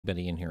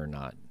anybody in here or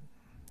not,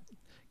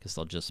 because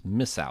they'll just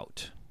miss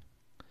out.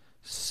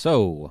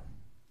 So,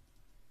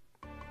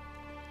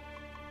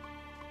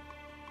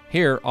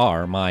 here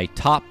are my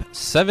top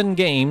 7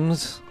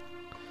 games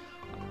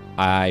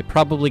I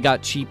probably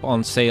got cheap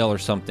on sale or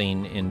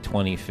something in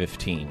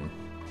 2015.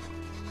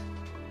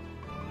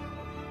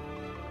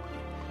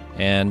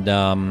 And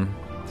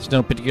there's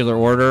no particular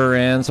order,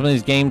 and some of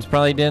these games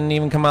probably didn't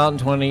even come out in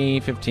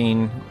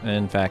 2015.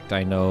 In fact,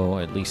 I know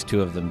at least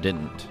 2 of them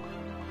didn't.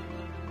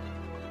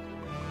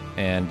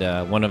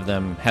 And one of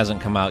them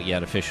hasn't come out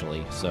yet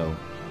officially, so...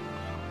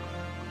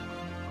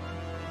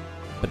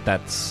 But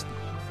that's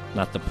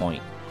not the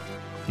point.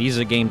 These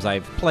are games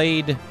I've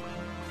played,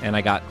 and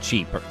I got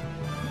cheaper,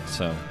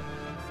 so...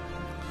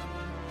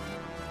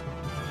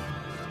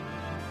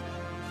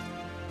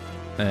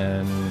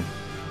 And...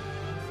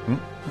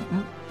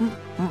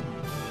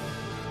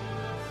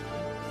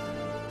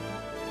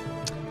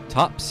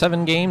 Top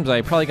 7 games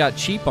I probably got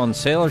cheap on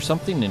sale or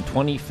something in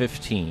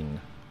 2015.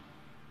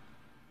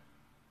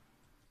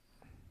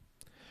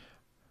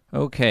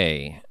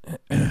 Okay.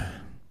 The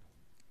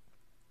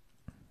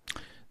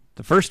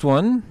first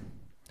one,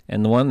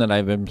 and the one that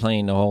I've been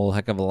playing a whole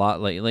heck of a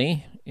lot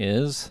lately,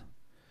 is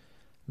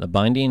The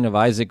Binding of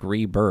Isaac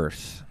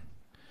Rebirth.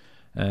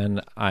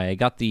 And I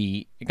got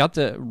the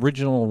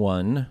original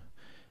one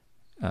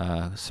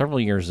several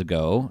years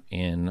ago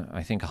in,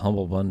 I think, a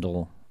Humble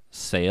Bundle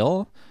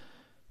sale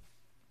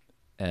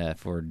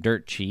for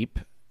dirt cheap.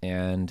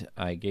 And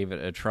I gave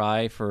it a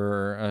try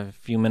for a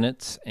few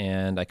minutes,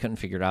 and I couldn't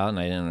figure it out, and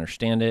I didn't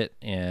understand it,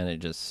 and it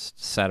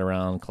just sat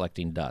around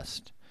collecting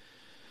dust.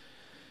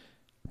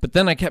 But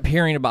then I kept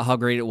hearing about how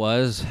great it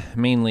was,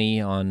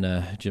 mainly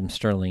on Jim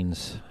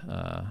Sterling's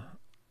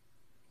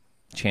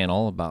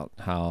channel, about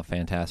how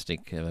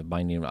fantastic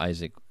Binding of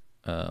Isaac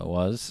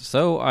was.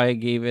 So I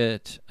gave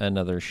it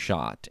another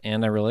shot,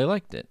 and I really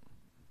liked it.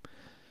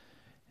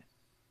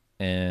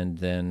 And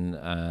then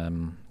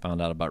found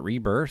out about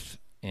Rebirth,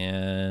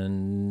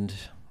 and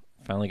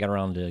finally got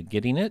around to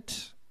getting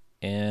it,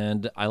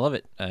 and I love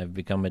it. I've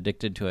become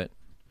addicted to it.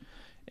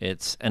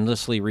 It's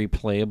endlessly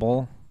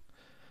replayable.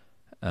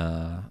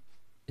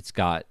 It's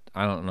got,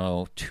 I don't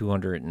know,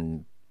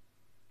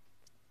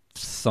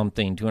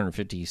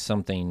 250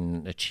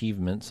 something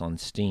achievements on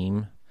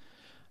Steam.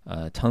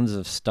 Tons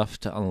of stuff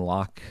to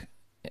unlock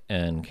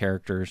and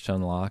characters to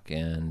unlock,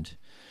 and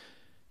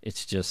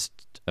it's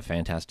just a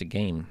fantastic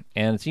game.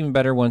 And it's even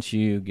better once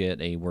you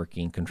get a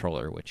working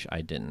controller, which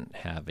I didn't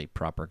have a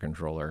proper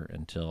controller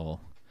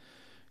until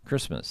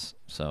Christmas.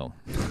 So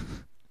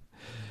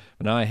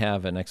but now I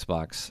have an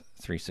Xbox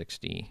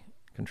 360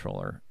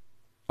 controller.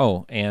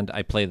 Oh, and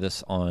I play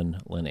this on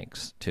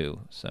Linux too,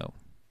 so,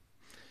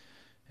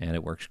 and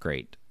it works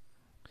great.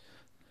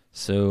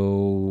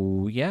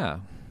 So yeah,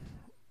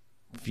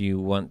 if you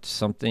want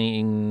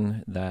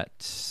something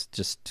that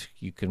just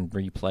you can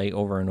replay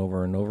over and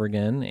over and over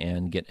again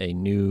and get a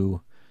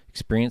new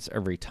experience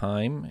every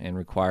time and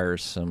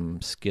requires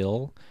some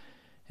skill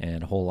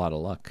and a whole lot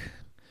of luck,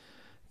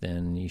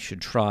 then you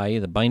should try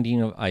The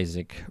Binding of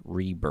Isaac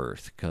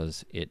Rebirth,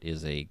 because it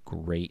is a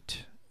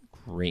great,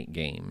 great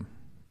game.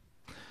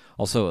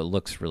 Also, it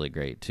looks really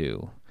great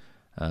too.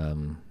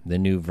 The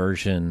new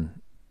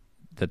version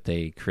that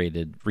they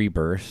created,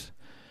 Rebirth,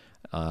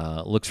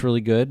 looks really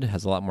good,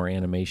 has a lot more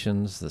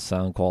animations. The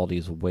sound quality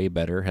is way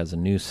better, has a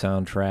new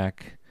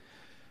soundtrack,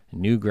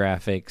 new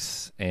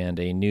graphics, and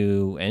a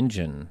new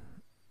engine,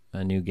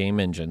 a new game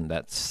engine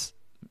that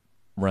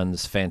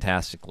runs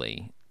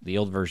fantastically. The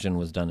old version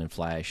was done in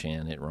Flash,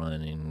 and it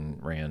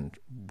ran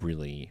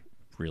really,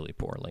 really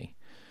poorly.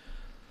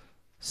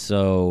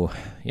 So,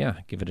 yeah,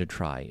 give it a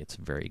try. It's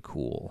very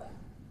cool.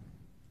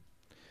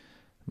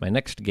 My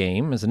next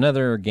game is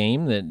another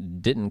game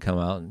that didn't come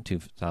out in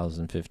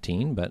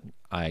 2015, but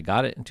I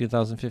got it in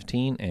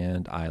 2015,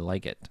 and I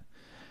like it.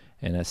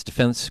 And that's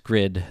Defense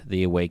Grid: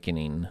 The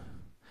Awakening.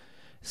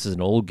 This is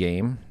an old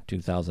game,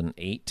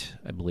 2008,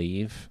 I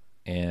believe,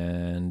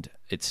 and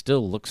it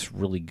still looks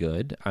really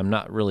good. I'm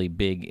not really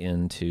big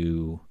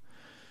into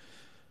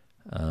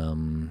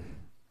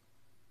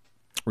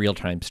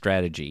real-time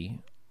strategy.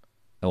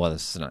 Well,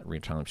 this is not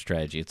real-time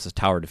strategy. It's a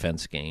tower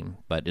defense game,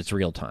 but it's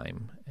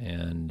real-time.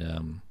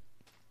 And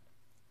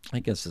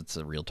I guess it's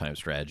a real-time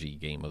strategy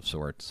game of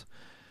sorts.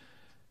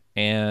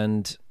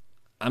 And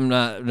I've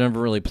never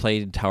really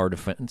played tower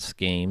defense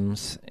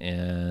games,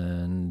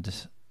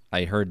 and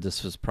I heard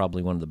this was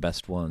probably one of the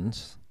best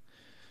ones.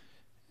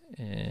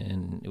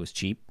 And it was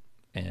cheap,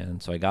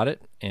 and so I got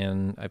it,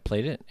 and I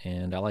played it,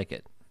 and I like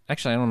it.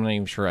 Actually, I'm not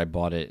even sure I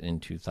bought it in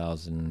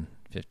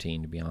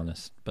 2015, to be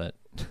honest, but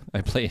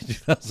I played in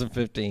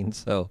 2015,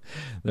 so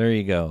there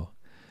you go.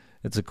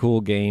 It's a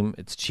cool game.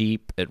 It's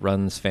cheap. It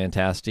runs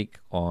fantastic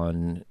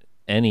on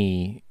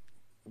any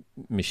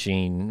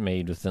machine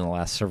made within the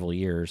last several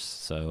years,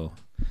 so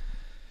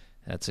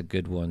that's a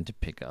good one to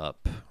pick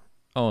up.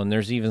 Oh, and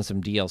there's even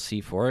some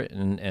DLC for it,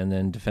 and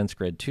then Defense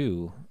Grid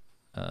 2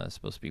 is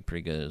supposed to be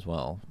pretty good as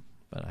well,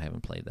 but I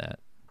haven't played that.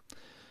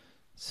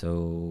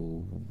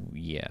 So,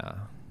 yeah,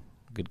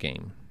 good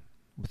game.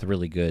 with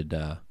really good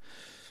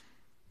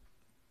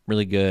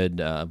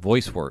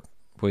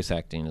voice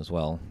acting as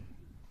well.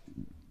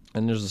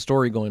 And there's a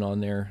story going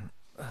on there,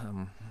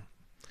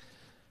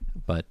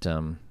 but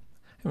I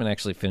haven't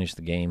actually finished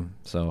the game,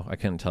 so I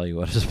couldn't tell you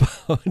what it's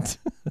about.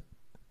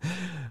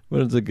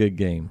 But it's a good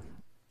game.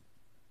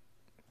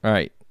 All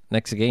right,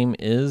 next game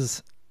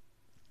is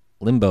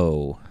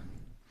Limbo.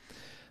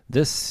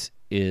 This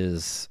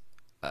is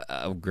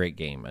a great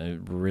game.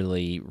 It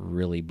really,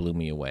 really blew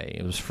me away.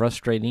 It was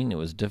frustrating. It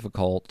was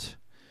difficult.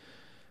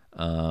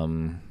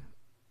 And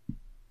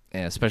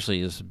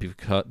especially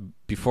because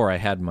before I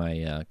had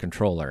my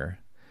controller.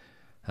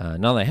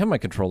 Now that I have my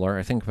controller,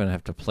 I think I'm going to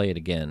have to play it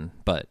again.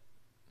 But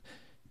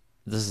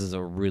this is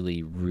a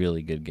really,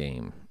 really good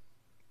game.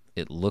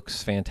 It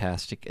looks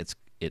fantastic.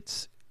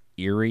 It's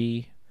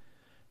eerie.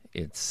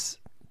 It's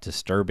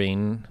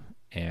disturbing,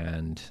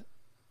 and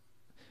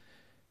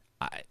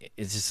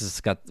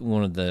it's got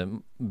one of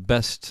the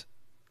best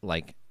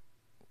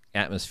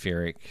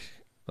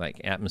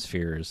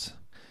atmospheres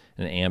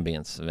and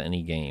ambience of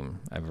any game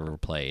I've ever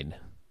played.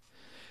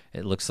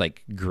 It looks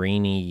like a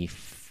grainy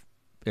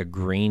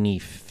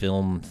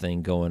film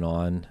thing going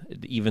on.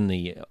 Even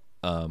the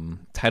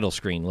title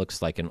screen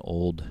looks like an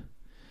old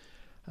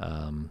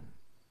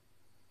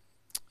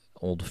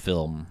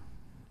film.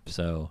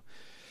 So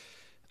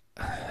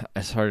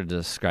it's hard to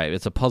describe.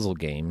 It's a puzzle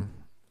game,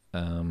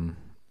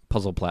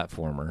 puzzle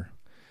platformer.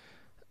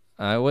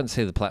 I wouldn't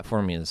say the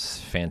platforming is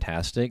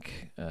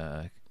fantastic,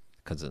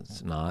 because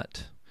it's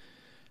not.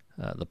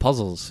 The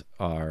puzzles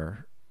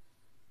are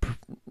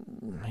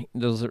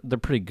they're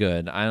pretty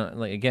good.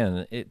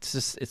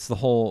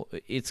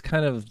 It's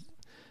kind of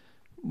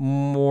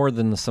more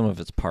than the sum of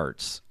its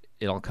parts.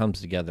 It all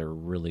comes together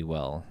really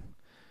well.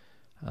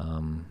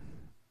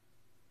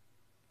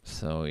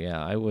 So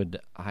yeah,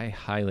 I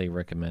highly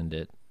recommend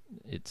it.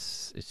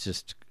 It's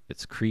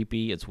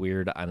creepy, it's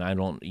weird, and I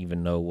don't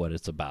even know what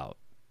it's about,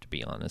 to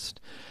be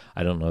honest.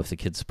 I don't know if the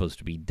kid's supposed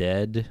to be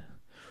dead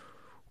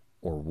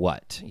or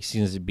what. He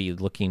seems to be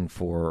looking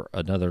for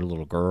another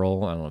little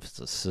girl. I don't know if it's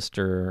a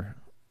sister.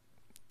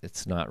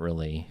 It's not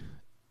really.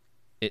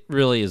 It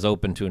really is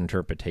open to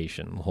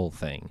interpretation, the whole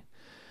thing.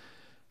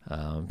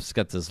 It's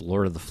got this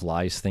Lord of the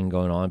Flies thing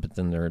going on, but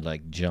then they're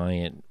like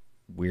giant,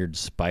 weird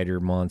spider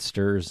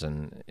monsters,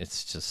 and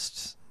it's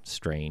just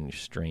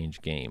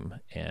strange game.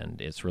 And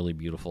it's really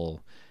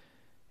beautiful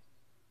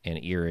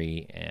and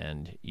eerie,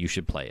 and you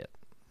should play it.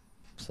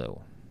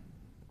 So,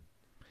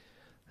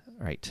 all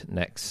right,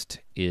 next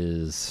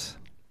is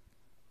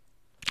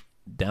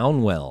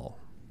Downwell.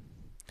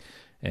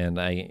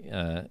 And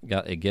I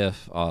got a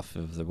GIF off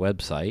of the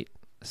website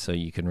so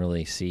you can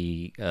really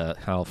see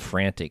how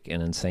frantic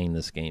and insane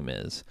this game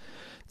is.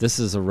 This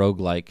is a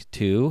roguelike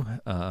too,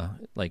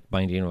 like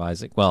Binding of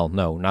Isaac. Well,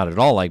 no, not at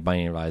all like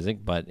Binding of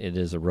Isaac, but it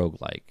is a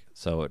roguelike.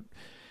 So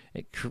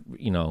it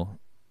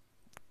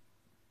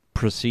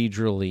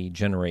procedurally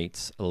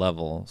generates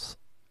levels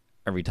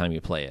every time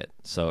you play it.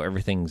 So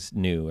everything's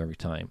new every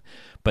time.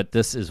 But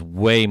this is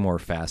way more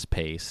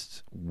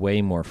fast-paced,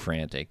 way more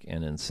frantic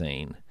and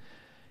insane.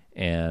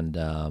 And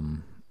I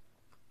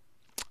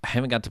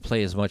haven't got to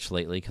play as much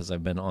lately because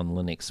I've been on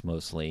Linux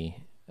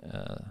mostly,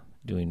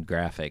 doing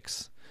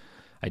graphics.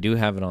 I do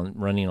have it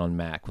running on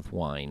Mac with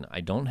Wine.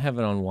 I don't have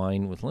it on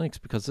Wine with Linux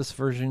because this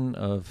version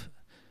of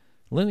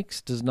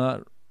Linux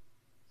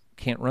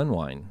can't run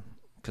Wine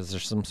because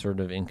there's some sort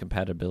of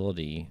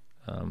incompatibility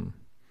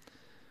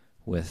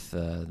with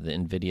the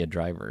NVIDIA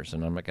drivers,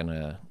 and I'm not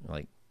gonna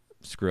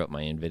screw up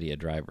my NVIDIA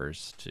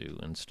drivers to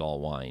install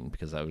Wine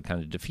because that would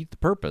kind of defeat the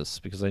purpose,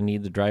 because I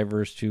need the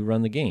drivers to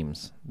run the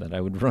games that I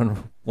would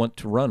want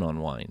to run on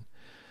Wine.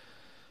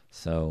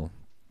 So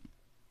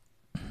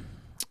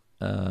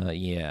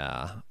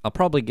yeah, I'll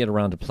probably get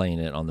around to playing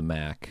it on the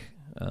Mac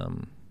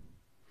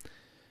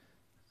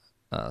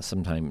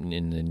sometime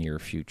in the near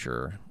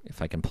future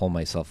if I can pull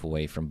myself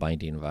away from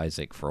Binding of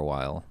Isaac for a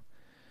while,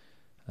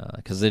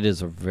 because it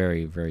is a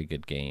very, very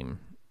good game.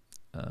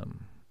 I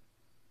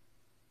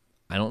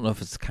don't know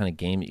if it's the kind of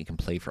game that you can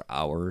play for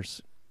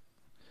hours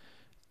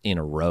in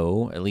a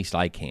row. At least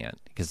I can't,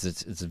 because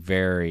it's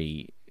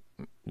very,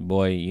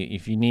 boy,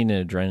 if you need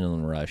an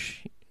adrenaline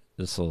rush,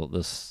 this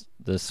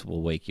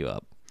will wake you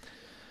up.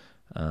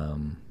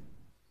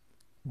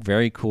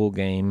 Very cool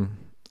game.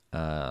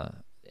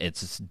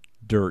 It's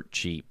dirt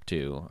cheap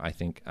too. I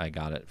think I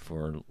got it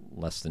for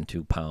less than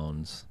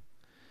 £2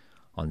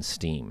 on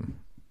Steam.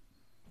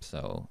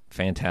 So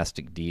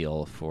fantastic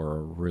deal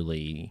for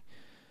really.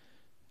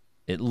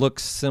 It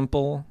looks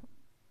simple.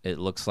 It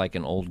looks like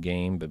an old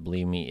game, but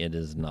believe me, it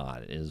is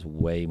not. It is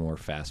way more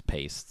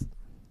fast-paced.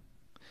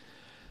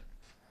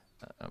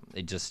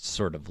 It just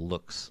sort of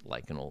looks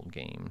like an old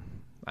game.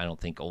 I don't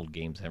think old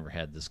games ever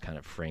had this kind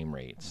of frame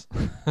rates.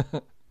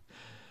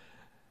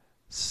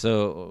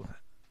 So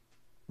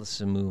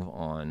let's move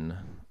on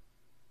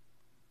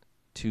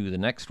to the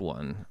next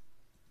one.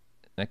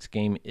 Next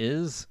game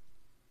is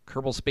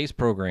Kerbal Space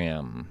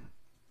Program.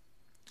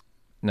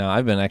 Now,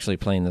 I've been actually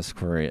playing this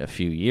for a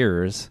few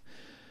years,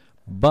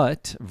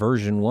 but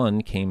version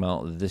 1 came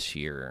out this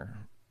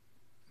year.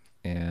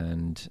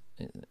 and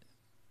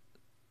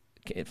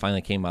it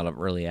finally came out of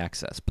early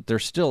access. But they're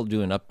still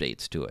doing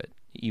updates to it,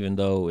 even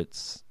though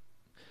it's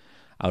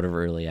out of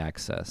early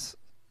access.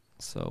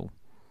 So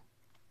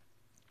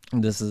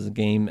this is a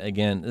game,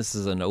 again, this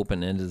is an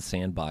open-ended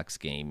sandbox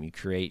game. You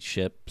create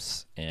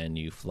ships and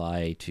you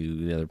fly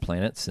to the other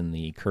planets in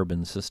the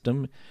Kerbin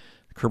system.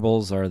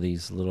 Kerbals are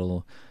these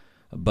little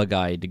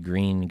bug-eyed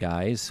green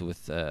guys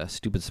with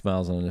stupid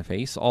smiles on their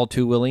face, all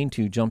too willing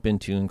to jump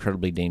into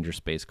incredibly dangerous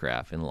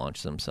spacecraft and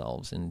launch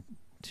themselves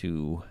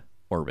into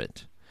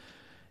orbit.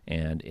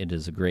 And it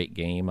is a great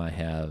game. I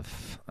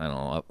have, I don't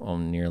know, up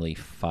on nearly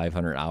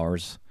 500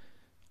 hours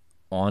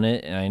on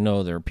it, and I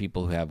know there are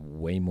people who have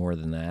way more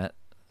than that.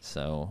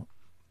 So,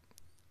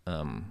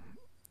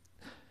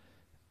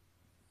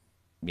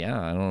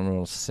 yeah, I don't know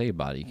what to say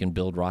about it. You can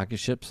build rocket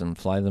ships and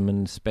fly them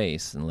into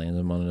space and land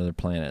them on other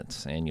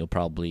planets, and you'll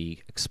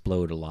probably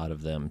explode a lot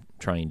of them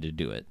trying to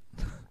do it.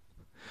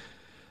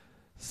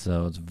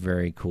 So it's a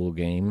very cool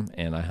game,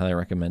 and I highly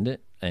recommend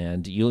it.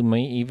 And you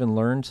may even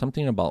learn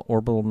something about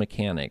orbital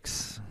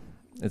mechanics.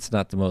 It's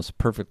not the most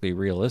perfectly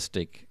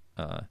realistic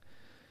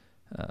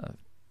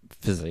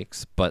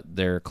physics, but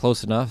they're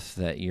close enough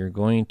that you're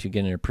going to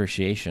get an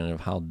appreciation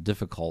of how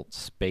difficult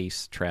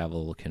space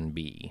travel can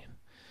be.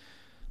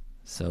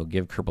 So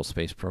give Kerbal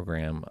Space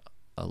Program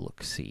a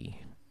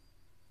look-see.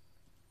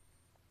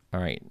 All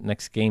right,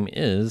 next game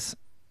is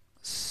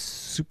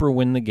Super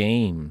Win the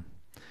Game.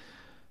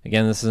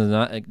 Again, this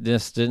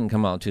didn't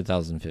come out in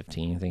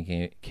 2015. I think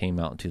it came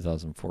out in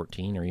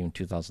 2014 or even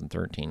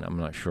 2013. I'm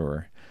not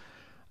sure.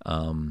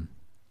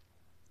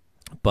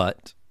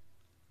 But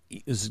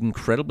it was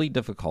incredibly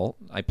difficult.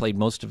 I played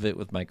most of it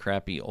with my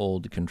crappy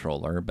old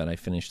controller, but I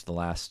finished the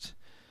last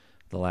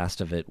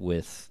of it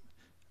with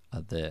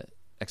the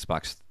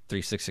Xbox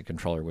 360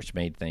 controller, which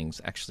made things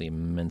actually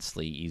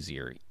immensely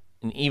easier.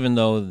 And even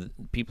though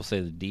people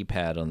say the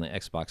D-pad on the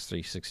Xbox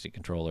 360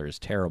 controller is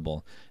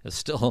terrible, it's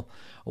still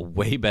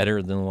way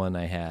better than the one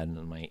I had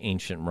on my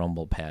ancient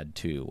Rumble Pad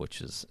 2,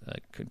 which is a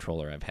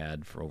controller I've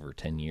had for over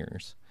 10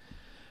 years.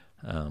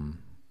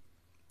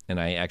 And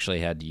I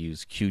actually had to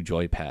use Q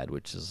Joypad,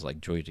 which is like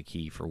Joy to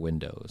Key for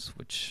Windows,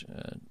 which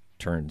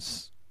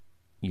turns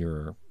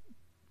your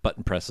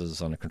button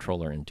presses on a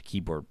controller into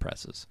keyboard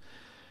presses.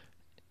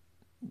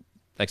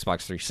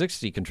 Xbox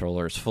 360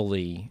 controller is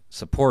fully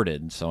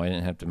supported, so I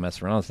didn't have to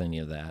mess around with any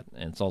of that,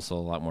 and it's also a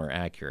lot more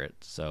accurate,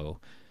 so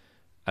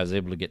I was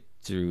able to get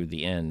through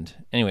the end.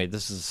 Anyway,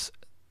 this is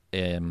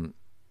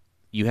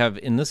you have,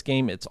 in this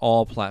game, it's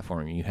all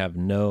platforming. You have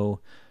no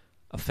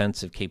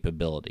offensive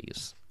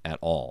capabilities at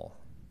all.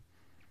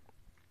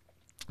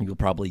 You'll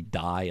probably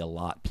die a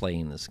lot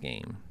playing this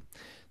game.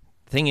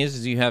 The thing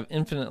is you have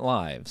infinite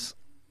lives,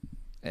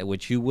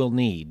 which you will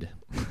need,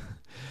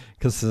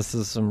 because this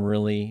is some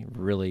really,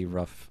 really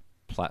rough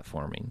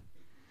platforming.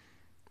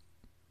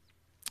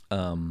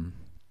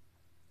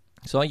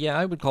 So yeah,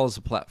 I would call this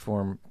a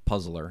platform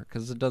puzzler,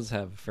 because it does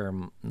have a fair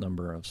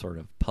number of sort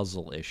of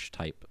puzzle-ish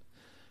type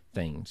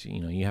things.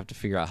 You know, you have to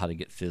figure out how to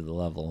get through the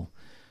level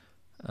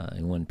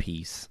in one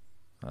piece.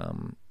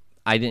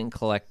 I didn't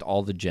collect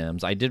all the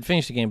gems. I did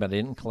finish the game, but I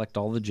didn't collect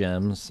all the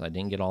gems. I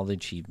didn't get all the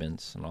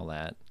achievements and all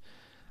that.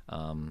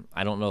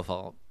 I don't know if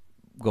I'll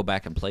go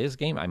back and play this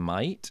game. I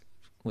might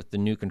with the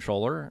new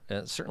controller.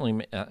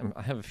 Certainly,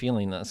 I have a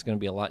feeling that it's going to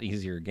be a lot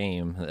easier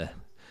game the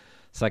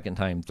second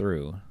time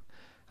through.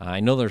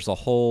 I know there's a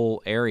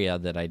whole area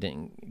that I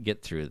didn't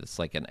get through that's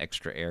like an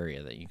extra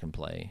area that you can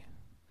play.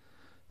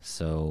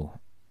 So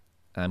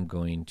I'll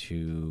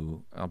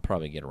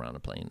probably get around to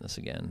playing this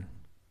again.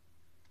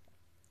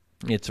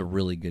 It's a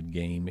really good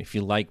game. If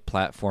you like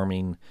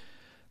platforming,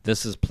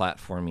 this is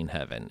platforming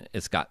heaven.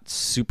 It's got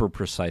super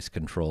precise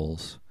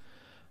controls.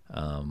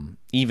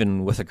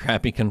 Even with a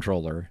crappy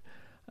controller,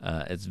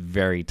 it's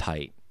very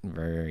tight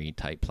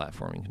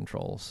platforming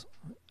controls.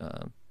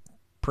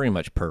 Pretty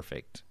much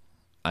perfect.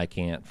 I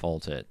can't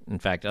fault it. In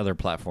fact, other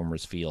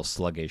platformers feel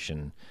sluggish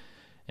and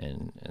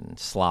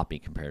sloppy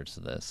compared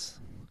to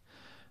this.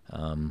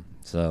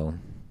 So,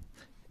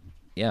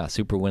 yeah,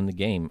 Super Win the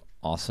Game.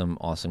 Awesome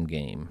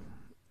game.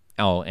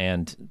 Oh,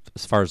 and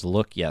as far as the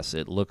look, yes,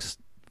 it looks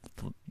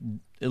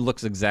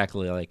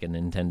exactly like a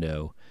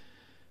Nintendo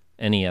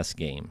NES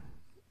game.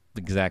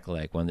 Exactly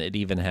like one. It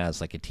even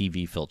has like a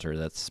TV filter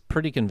that's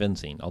pretty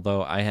convincing,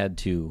 although I had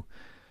to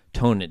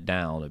tone it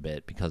down a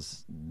bit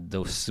because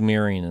the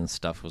smearing and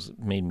stuff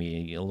made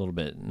me a little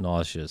bit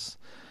nauseous.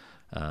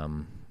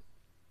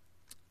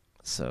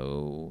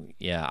 So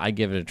yeah, I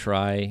give it a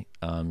try.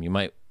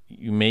 You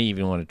may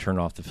even want to turn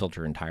off the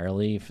filter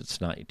entirely if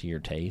it's not to your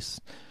taste.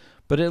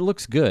 But it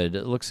looks good.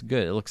 It looks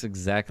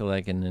exactly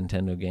like a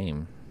Nintendo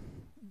game.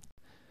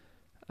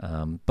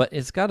 But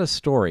it's got a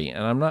story,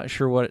 and I'm not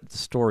sure what the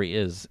story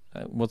is,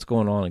 what's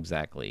going on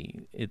exactly.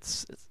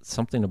 It's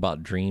something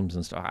about dreams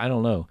and stuff. I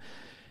don't know.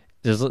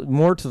 There's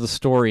more to the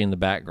story in the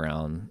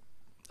background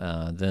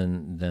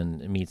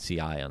than meets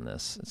the eye on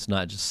this. It's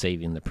not just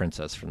saving the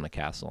princess from the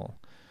castle.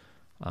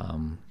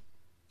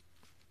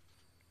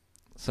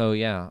 So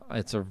yeah,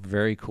 it's a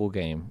very cool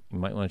game. You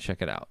might want to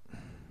check it out.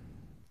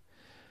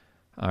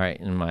 All right,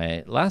 and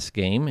my last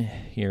game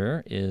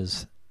here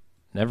is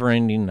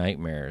Neverending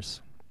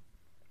Nightmares.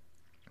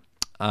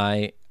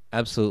 I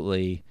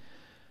absolutely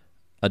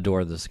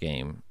adore this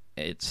game.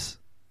 It's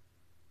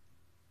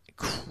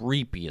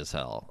creepy as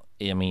hell.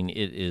 I mean,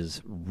 it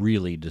is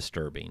really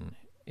disturbing.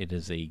 It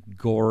is a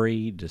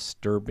gory,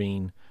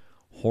 disturbing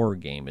horror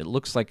game. It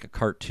looks like a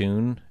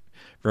cartoon,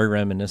 very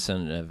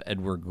reminiscent of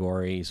Edward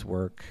Gorey's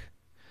work,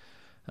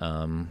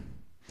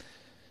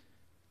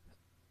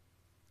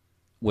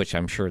 which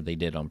I'm sure they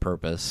did on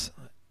purpose.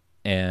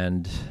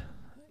 And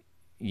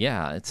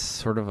yeah, it's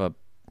sort of a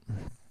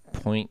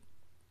point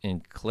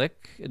and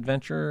click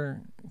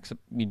adventure, except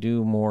you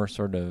do more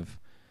sort of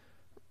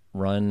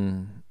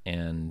run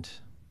and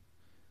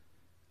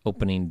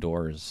opening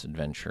doors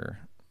adventure.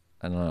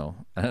 I don't know.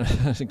 I don't know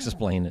how to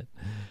explain it.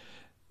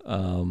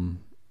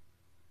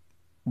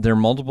 There are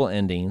multiple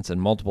endings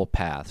and multiple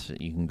paths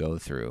that you can go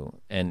through,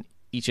 and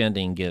each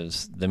ending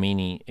gives the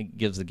meaning. It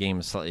gives the game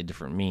a slightly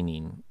different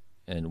meaning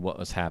and what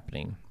was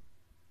happening.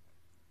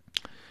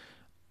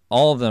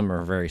 All of them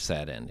are very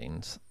sad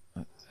endings,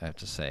 I have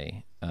to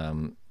say.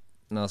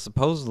 Now,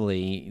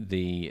 supposedly,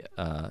 the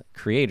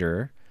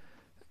creator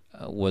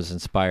was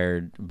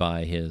inspired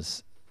by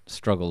his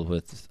struggle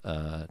with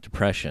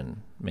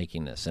depression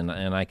making this, and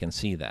I can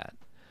see that.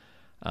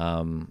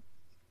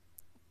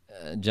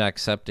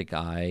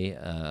 Jacksepticeye,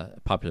 a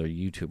popular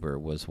YouTuber,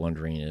 was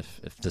wondering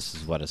if this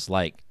is what it's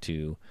like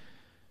to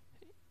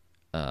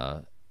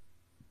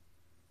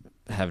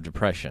have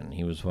depression.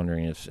 He was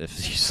wondering if you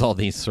saw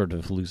these sort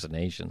of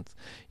hallucinations.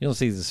 You don't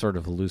see these sort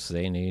of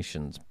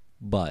hallucinations,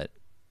 but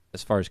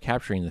as far as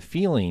capturing the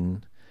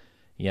feeling,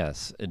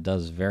 yes, it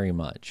does very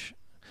much.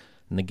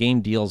 And the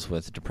game deals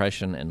with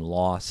depression and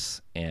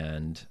loss,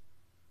 and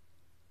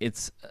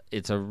it's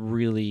a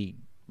really,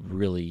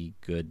 really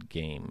good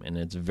game, and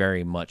it's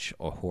very much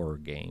a horror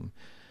game.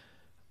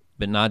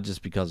 But not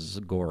just because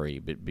it's gory,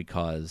 but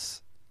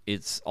because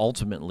it's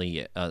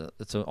ultimately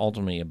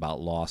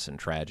about loss and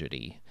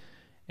tragedy.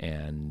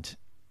 And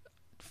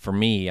for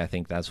me, I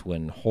think that's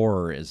when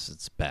horror is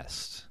its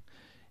best.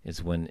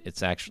 Is when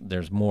it's actually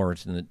there's more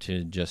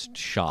to just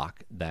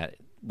shock. That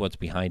what's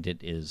behind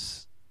it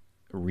is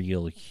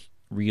real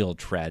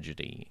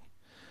tragedy.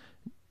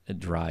 It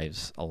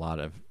drives a lot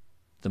of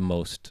the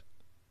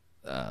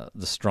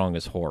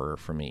strongest horror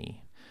for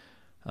me.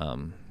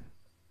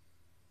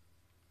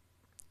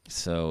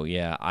 So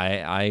yeah,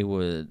 I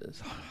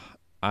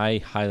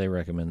highly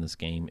recommend this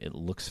game. It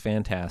looks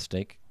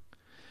fantastic.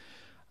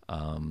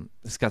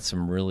 It's got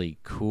some really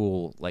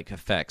cool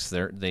effects.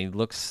 They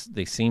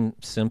seem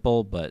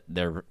simple, but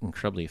they're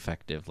incredibly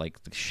effective.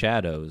 Like the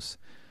shadows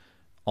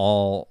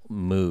all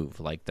move,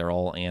 like they're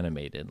all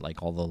animated,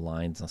 like all the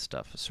lines and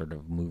stuff is sort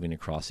of moving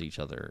across each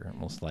other,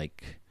 almost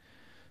like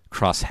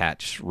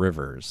crosshatched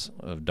rivers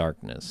of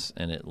darkness,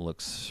 and it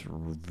looks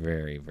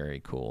very,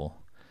 very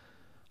cool.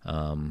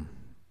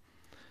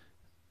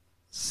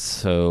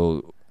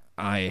 So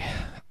I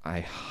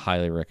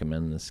highly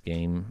recommend this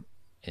game.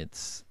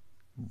 It's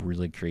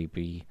really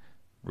creepy,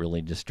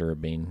 really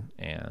disturbing,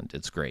 and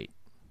it's great.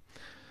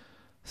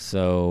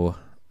 So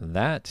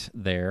that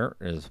there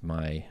is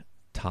my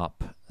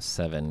top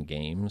 7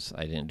 games.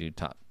 I didn't do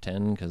top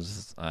 10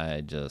 because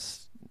I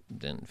just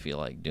didn't feel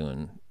like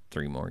doing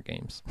 3 more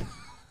games.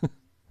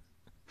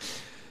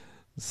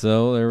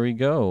 So there we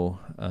go.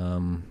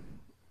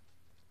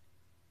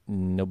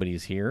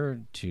 Nobody's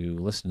here to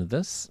listen to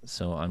this,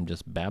 so I'm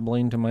just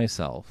babbling to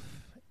myself.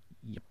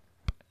 Yep.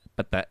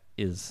 But that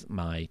is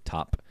my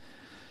top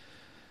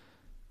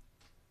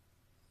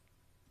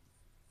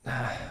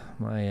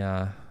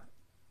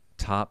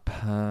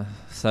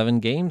 7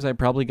 games I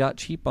probably got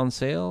cheap on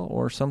sale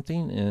or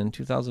something in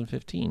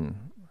 2015.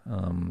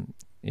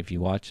 If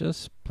you watch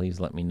this, please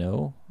let me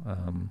know.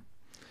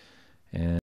 And